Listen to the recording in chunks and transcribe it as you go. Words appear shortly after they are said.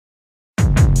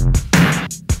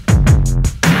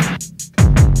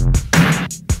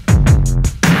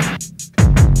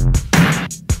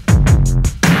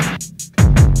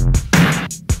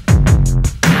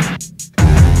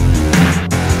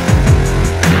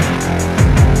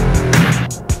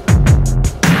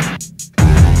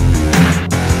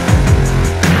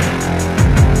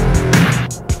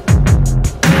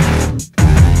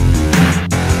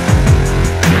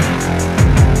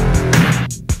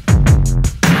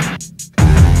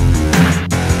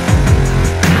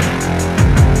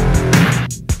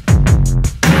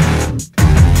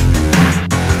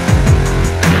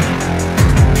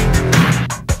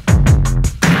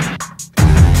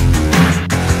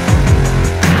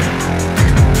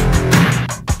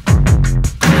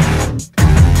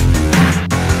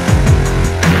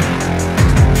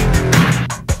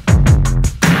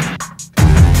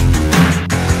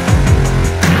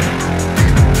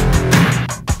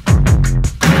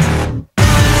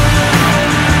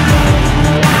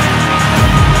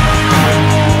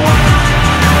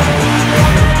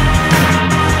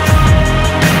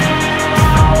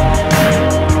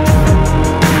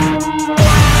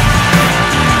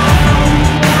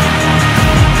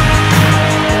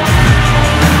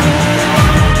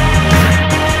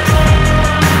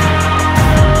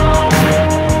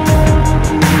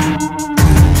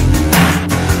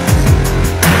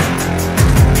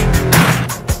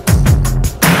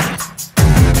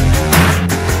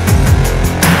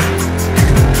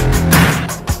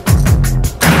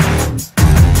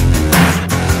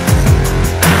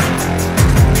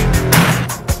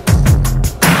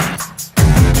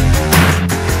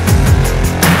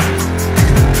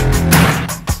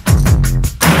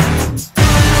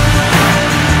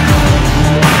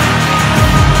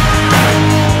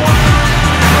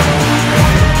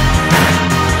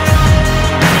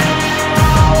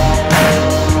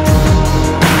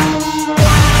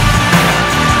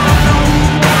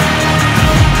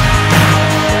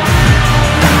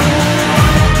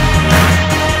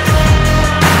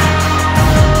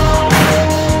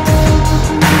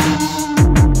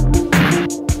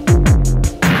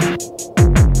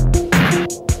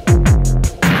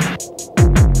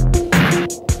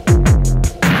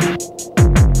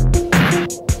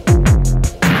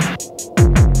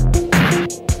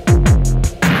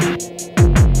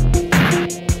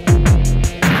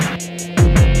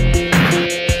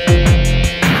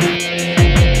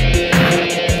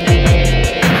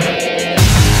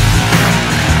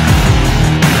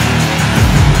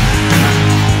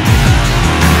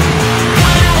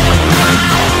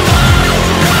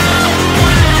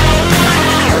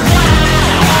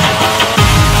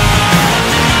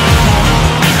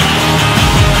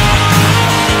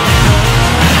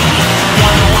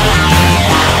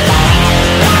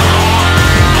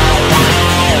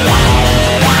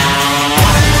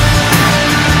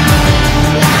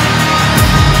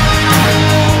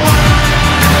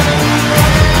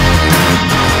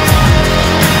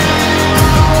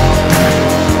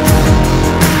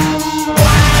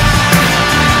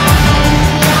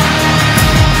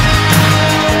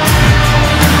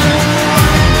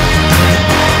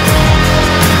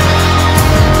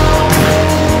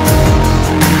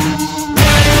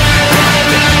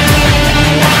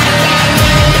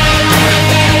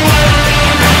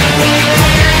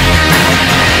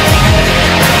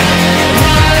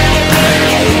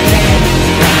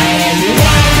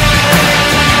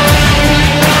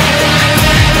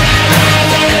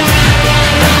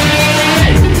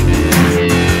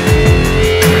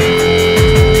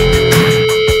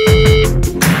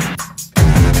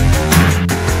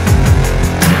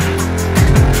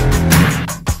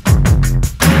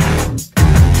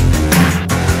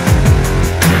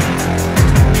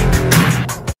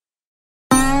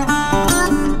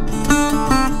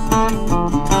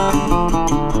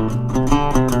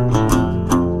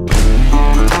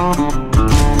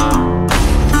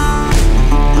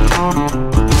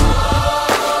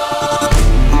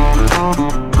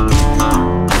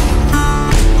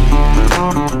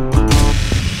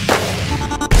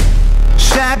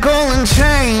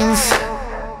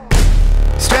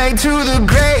to the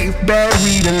grave,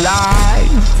 buried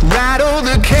alive. Rattle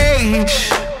the cage.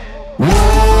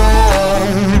 Whoa,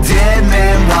 dead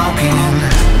man walking.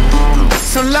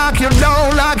 So lock your door,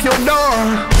 lock your door.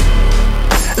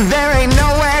 There ain't no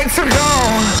way to go.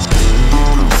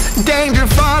 Danger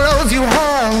follows you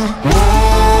home.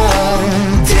 Whoa,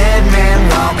 dead man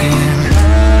walking.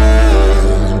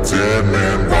 Dead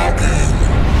man walking.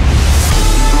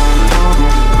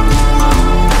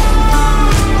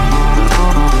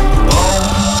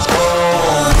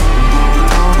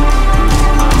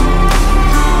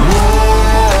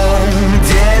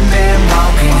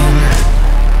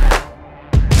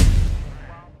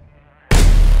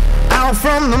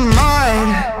 From the mud,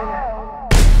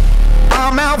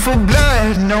 I'm out for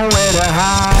blood. Nowhere to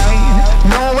hide,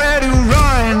 nowhere to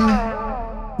run.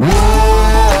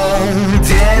 Whoa,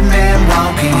 dead man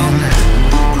walking.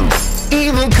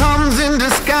 Evil comes in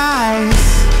disguise.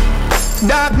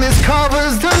 Darkness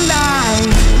covers the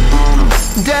night.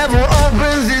 Devil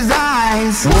opens his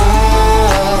eyes.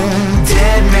 Whoa,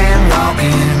 dead man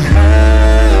walking.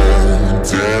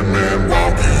 Dead man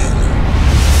walking.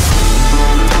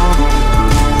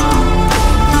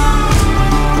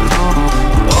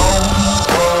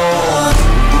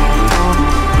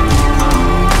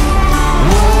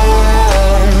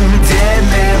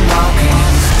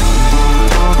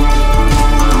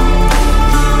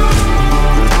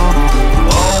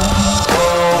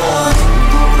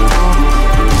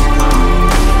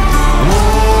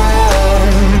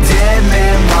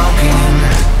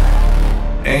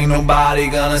 Ain't nobody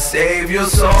gonna save your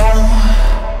soul.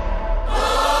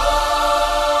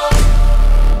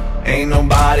 Ain't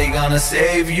nobody gonna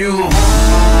save you.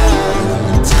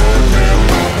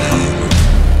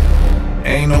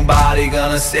 Ain't nobody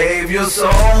gonna save your soul.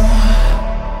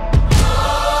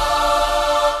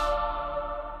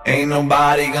 Ain't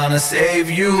nobody gonna save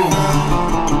you.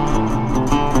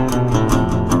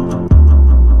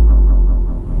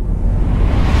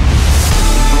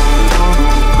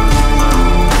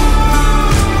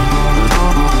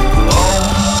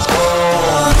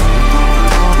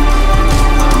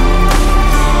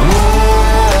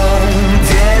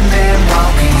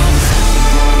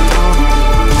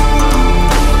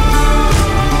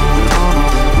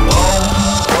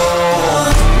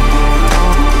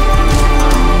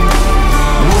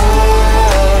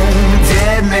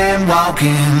 Walking.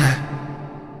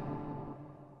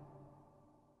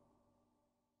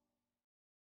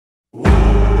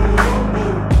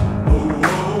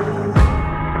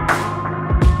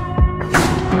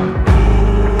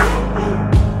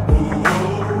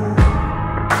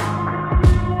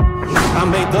 I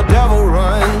made the devil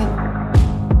run.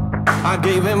 I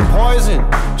gave him poison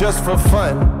just for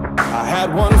fun. I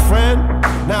had one friend,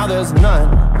 now there's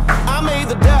none. I made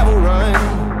the devil run.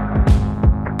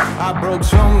 I broke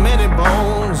so many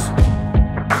bones,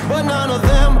 but none of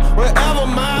them were ever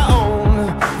my own.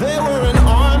 They were an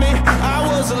army, I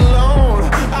was alone.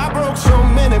 I broke so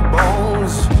many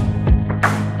bones.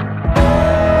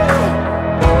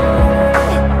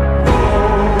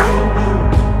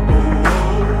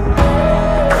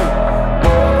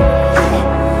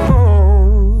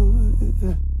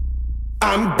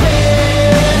 I'm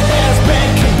bad as bad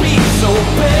can be, so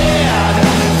bad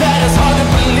that it's hard to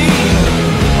believe.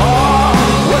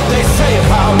 What they say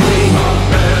about me.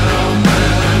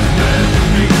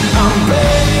 I'm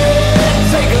bad,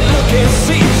 take a look and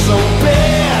see. So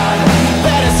bad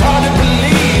that it's hard to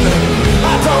believe.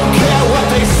 I don't care what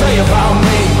they say about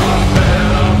me.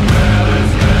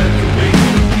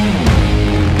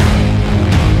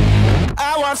 I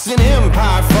watched an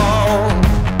empire fall.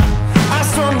 I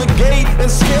stormed the gate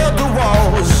and scared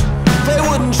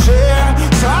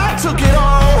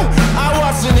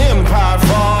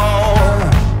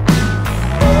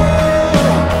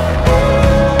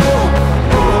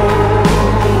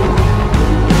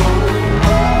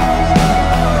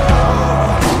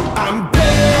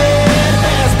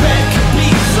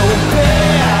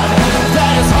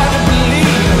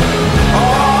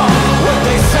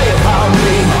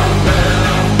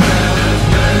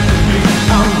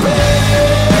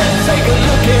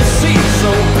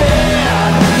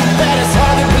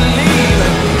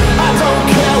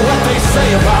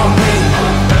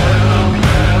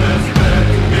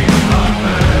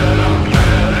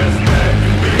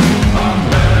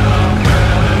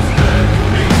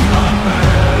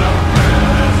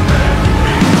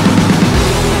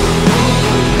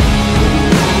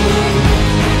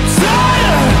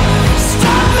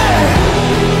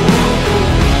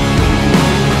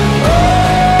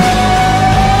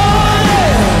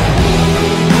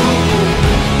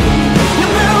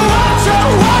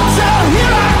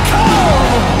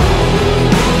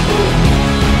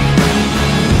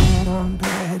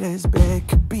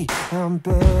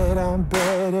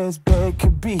bad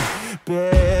could be.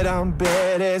 Bad, I'm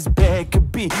bad as bad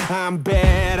could be. I'm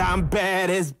bad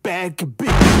as bad could be.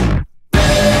 Bad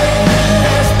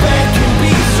as bad can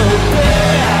be, so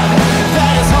bad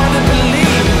that it's hard to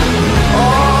believe.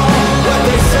 Oh, what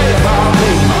they say about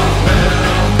me.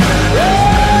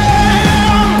 Yeah,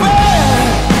 I'm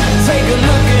bad. Take a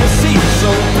look and see,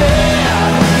 so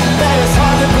bad that it's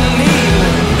hard to believe.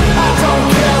 I don't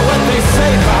care what they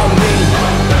say about me.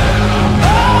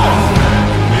 Oh,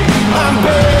 I'm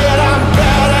bad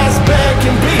as bad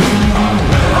can be.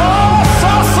 Oh,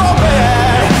 so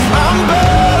bad. I'm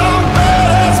bad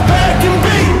as bad can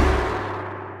be.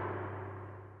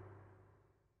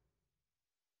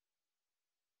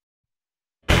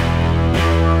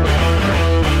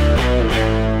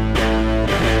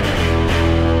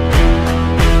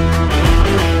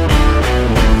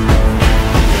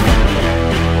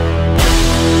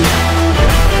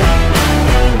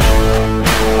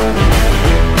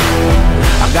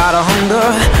 I got a hunger,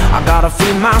 I gotta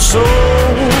feed my soul.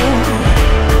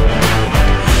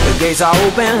 The gates are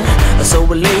open, so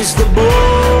release the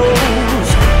bulls.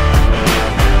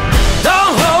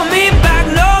 Don't hold me back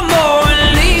no more,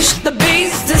 unleash the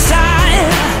beast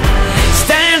inside.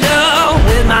 Stand up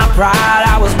with my pride,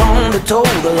 I was born to toe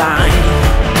the line.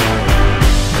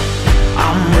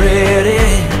 I'm ready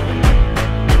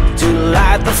to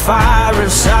light the fire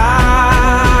inside.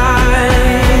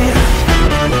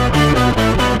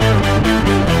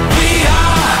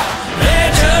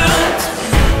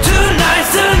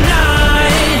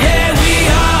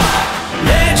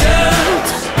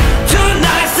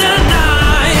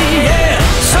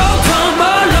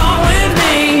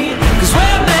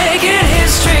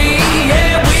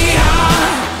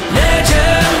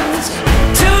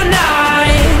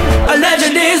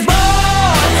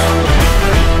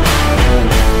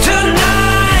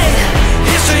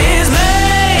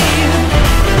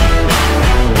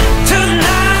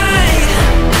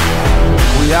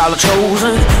 We are the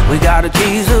chosen, we got the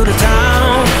keys to the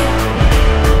town.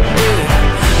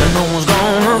 Yeah. And no one's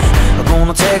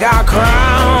gonna take our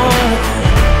crown.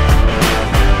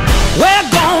 We're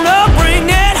gonna bring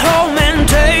it home and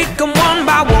take them one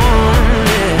by one.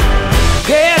 Yeah.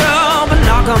 Get up and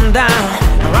knock them down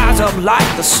and rise up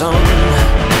like the sun.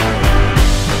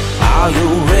 Are you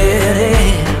ready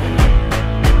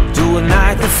to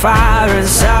ignite the fire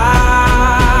inside?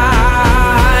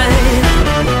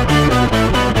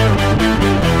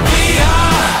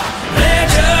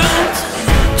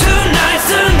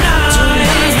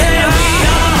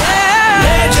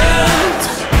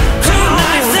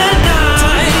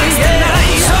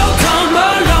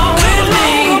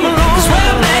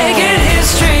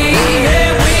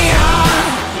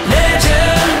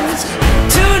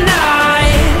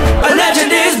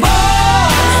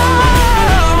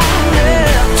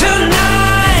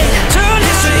 Tonight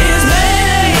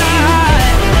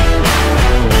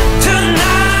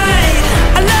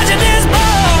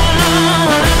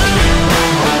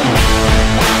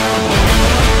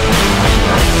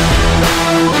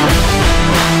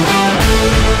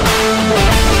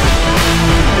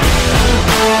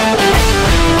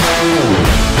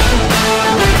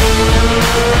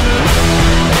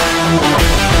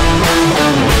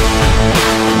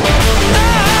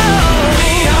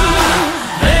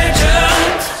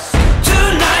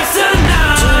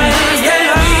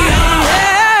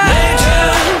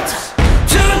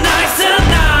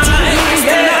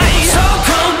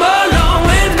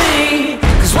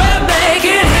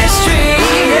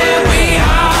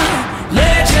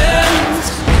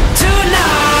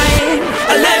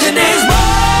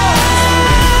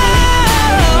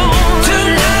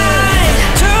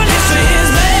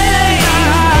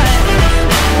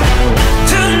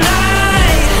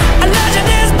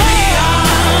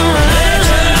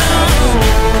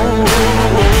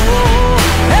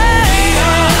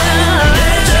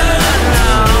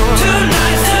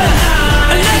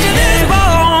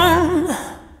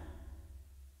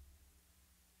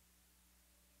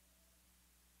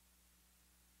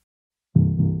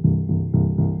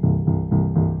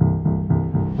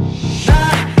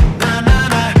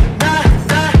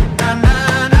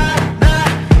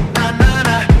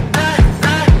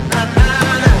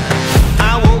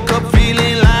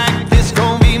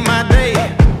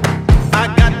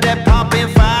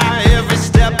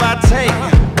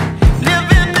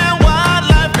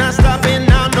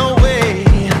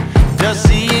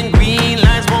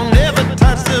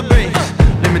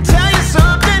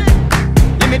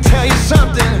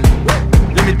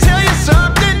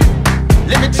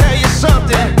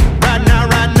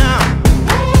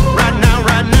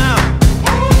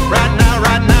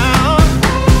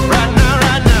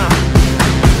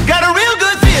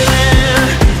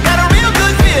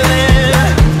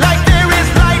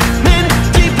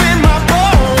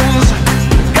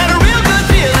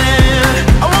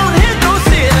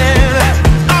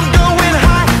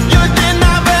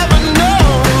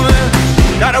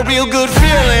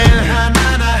feeling.